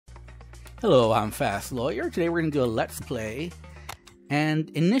Hello, I'm Fast Lawyer. Today we're going to do a Let's Play and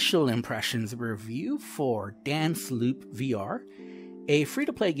initial impressions review for Dance Loop VR, a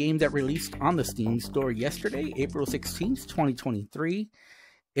free-to-play game that released on the Steam store yesterday, April 16th, 2023.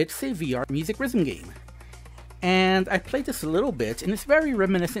 It's a VR music rhythm game. And I played this a little bit, and it's very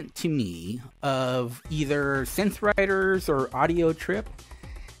reminiscent to me of either Synth Riders or Audio Trip.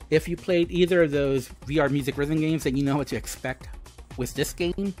 If you played either of those VR music rhythm games, then you know what to expect with this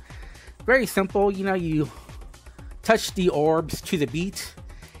game. Very simple, you touch the orbs to the beat,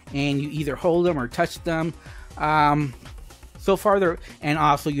 and you either hold them or touch them. So far, and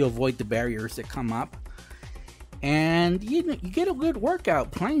also you avoid the barriers that come up. And you get a good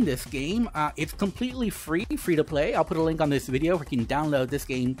workout playing this game. It's completely free to play. I'll put a link on this video where you can download this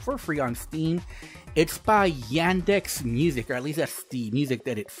game for free on Steam. It's by Yandex Music, or at least that's the music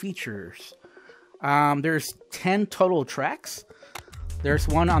that it features. There's 10 total tracks. There's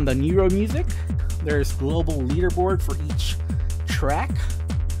one on the Neuro Music. There's global leaderboard for each track.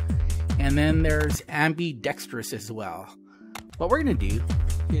 And then there's ambidextrous as well. What we're going to do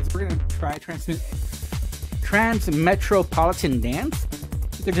is we're going to try Transmetropolitan Dance,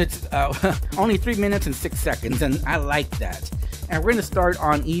 because it's only 3 minutes and 6 seconds, and I like that. And we're going to start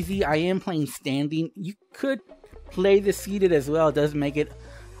on easy. I am playing standing. You could play the seated as well. It does make it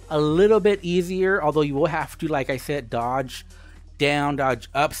a little bit easier, although you will have to, like I said, dodge down, dodge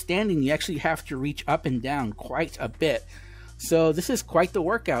up. Standing, you actually have to reach up and down quite a bit. So this is quite the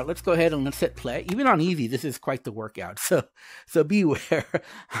workout. Let's go ahead and let's hit play. Even on easy, this is quite the workout. So beware.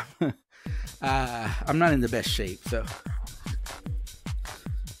 I'm not in the best shape, so.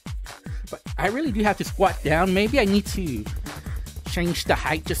 But I really do have to squat down. Maybe I need to change the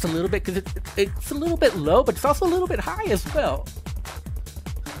height just a little bit, because it's a little bit low, but it's also a little bit high as well.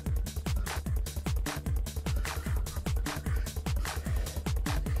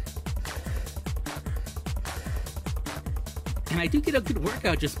 And I do get a good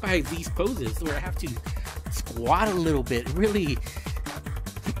workout just by these poses where I have to squat a little bit. It really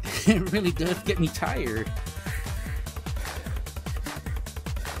does get me tired.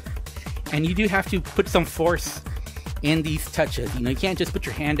 And you do have to put some force in these touches. You can't just put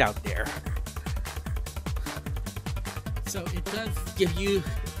your hand out there. So it does give you a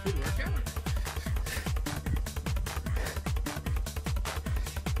good workout.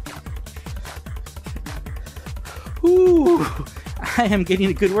 Ooh, I am getting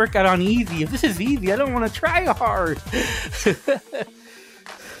a good workout on easy. If this is easy, I don't want to try hard.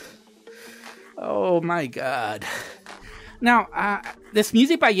 Oh my god. Now, this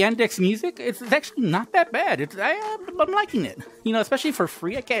music by Yandex Music, it's actually not that bad. I'm liking it. Especially for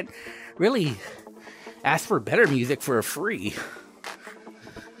free. I can't really ask for better music for free.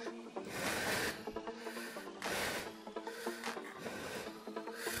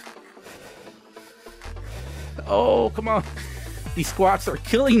 Oh, come on. These squats are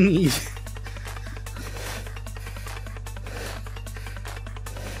killing me.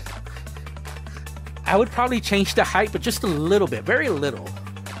 I would probably change the height, but just a little bit, very little.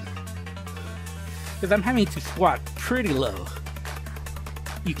 Because I'm having to squat pretty low.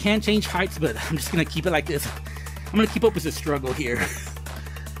 You can change heights, but I'm just going to keep it like this. I'm going to keep up with the struggle here.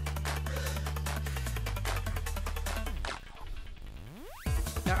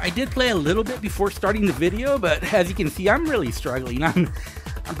 Now, I did play a little bit before starting the video, but as you can see, I'm really struggling. I'm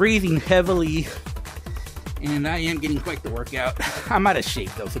breathing heavily, and I am getting quite the workout. I'm out of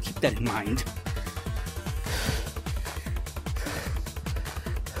shape, though, so keep that in mind.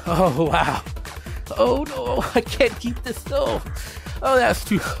 Oh, wow. Oh, no. I can't keep this still. Oh, that's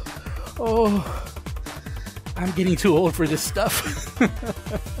too... Oh. I'm getting too old for this stuff.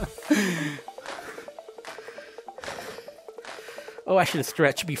 Oh, I should have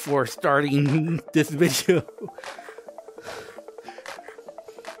stretched before starting this video.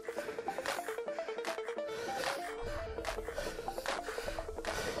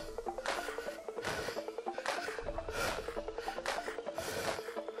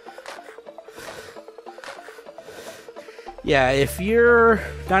 Yeah, if you're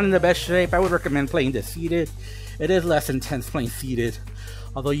not in the best shape, I would recommend playing this seated. It is less intense playing seated,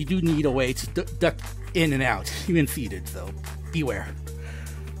 although you do need a way to duck in and out, even seated, so beware.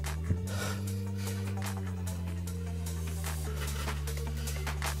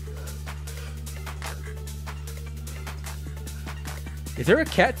 Is there a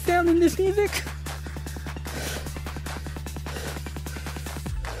cat sound in this music?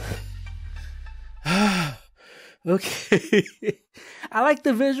 Okay. I like the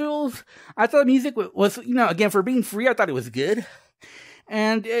visuals. I thought the music was, again, for being free, I thought it was good.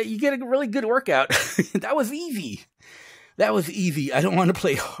 And you get a really good workout. That was easy. That was easy. I don't want to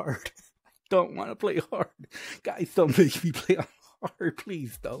play hard. don't want to play hard. Guys, don't make me play on hard.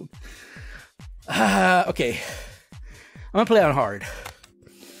 Please don't. Okay. I'm gonna play on hard.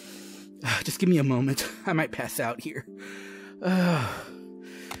 Just give me a moment. I might pass out here.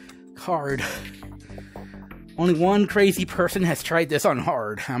 Hard. Only one crazy person has tried this on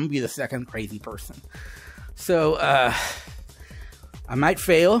hard. I'm gonna be the second crazy person. So, I might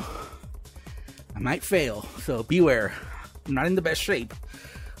fail. So beware. I'm not in the best shape.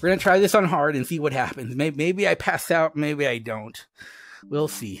 We're gonna try this on hard and see what happens. Maybe I pass out, maybe I don't. We'll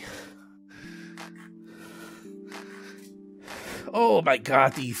see. Oh my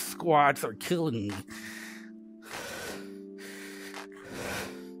god, these squats are killing me.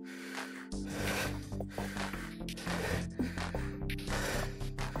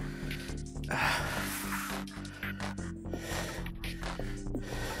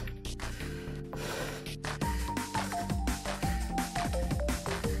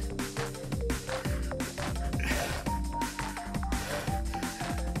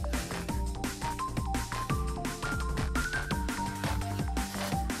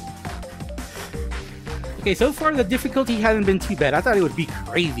 Okay, so far the difficulty hasn't been too bad. I thought it would be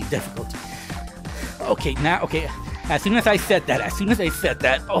crazy difficulty. Okay, now, okay. As soon as I said that,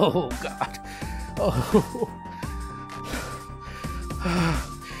 oh god. Oh.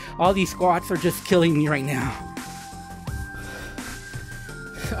 All these squats are just killing me right now.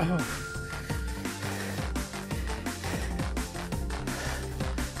 Oh.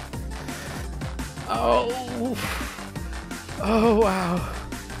 Oh. Oh, wow.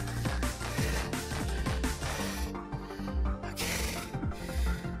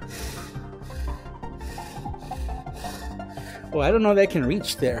 Oh, I don't know if I can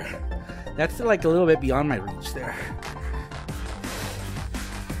reach there. That's like a little bit beyond my reach there.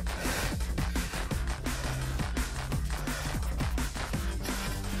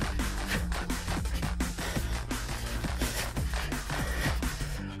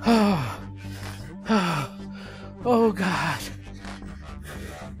 Oh God.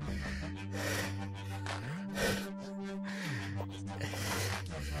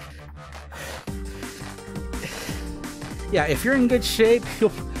 Yeah, if you're in good shape,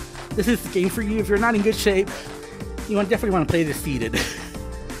 this is the game for you. If you're not in good shape, you definitely want to play this seated.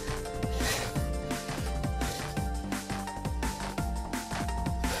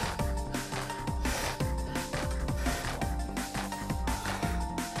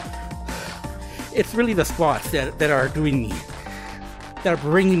 It's really the squats that are doing me, that are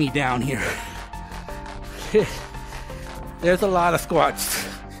bringing me down here. There's a lot of squats.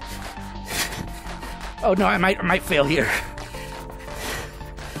 Oh no, I might fail here.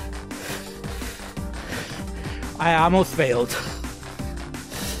 I almost failed.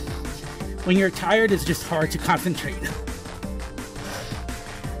 When you're tired, it's just hard to concentrate.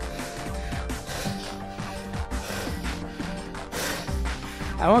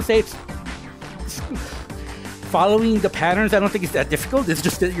 I won't say it's following the patterns. I don't think it's that difficult. It's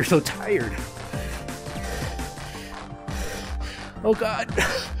just that you're so tired. Oh God.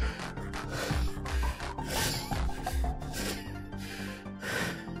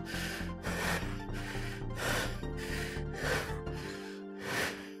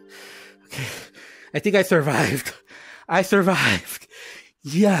 I think I survived. I survived.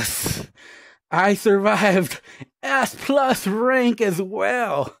 Yes. I survived. S+ rank as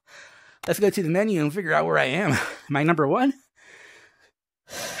well. Let's go to the menu and figure out where I am. Am I number 1?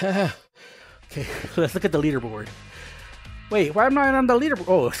 Okay, let's look at the leaderboard. Wait, why am I not on the leaderboard?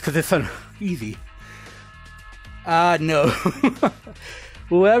 Oh, it's because it's easy. No.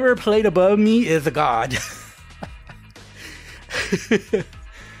 Whoever played above me is a god.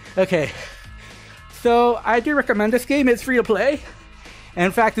 Okay. So, I do recommend this game. It's free to play. And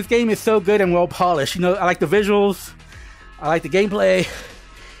in fact, this game is so good and well polished. You know, I like the visuals, I like the gameplay,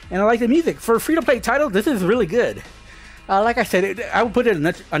 and I like the music. For a free to play title, this is really good. Like I said, I would put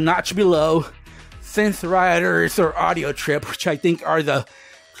it a notch below Synth Riders or Audio Trip, which I think are the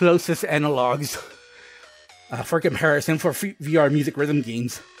closest analogs for comparison for VR music rhythm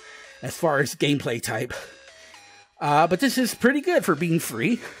games as far as gameplay type. But this is pretty good for being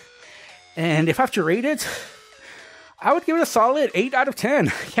free. And if I have to rate it, I would give it a solid 8 out of 10.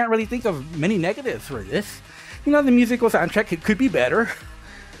 Can't really think of many negatives for this. You know, the musical soundtrack, it could be better.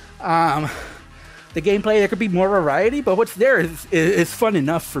 The gameplay, there could be more variety, but what's there is fun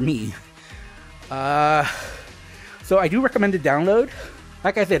enough for me. So I do recommend the download.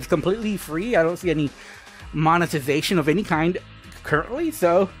 Like I said, it's completely free. I don't see any monetization of any kind currently.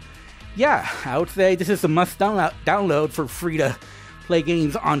 So, yeah, I would say this is a must download for free to play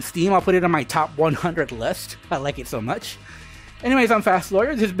games on Steam. I'll put it on my top 100 list. I like it so much. Anyways, I'm Fast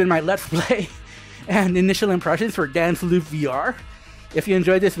Lawyer. This has been my Let's Play and initial impressions for Dance Loop VR. If you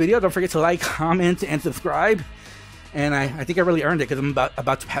enjoyed this video, don't forget to like, comment, and subscribe. And I think I really earned it because I'm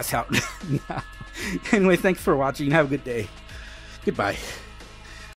about to pass out now. Anyway, thanks for watching. Have a good day. Goodbye.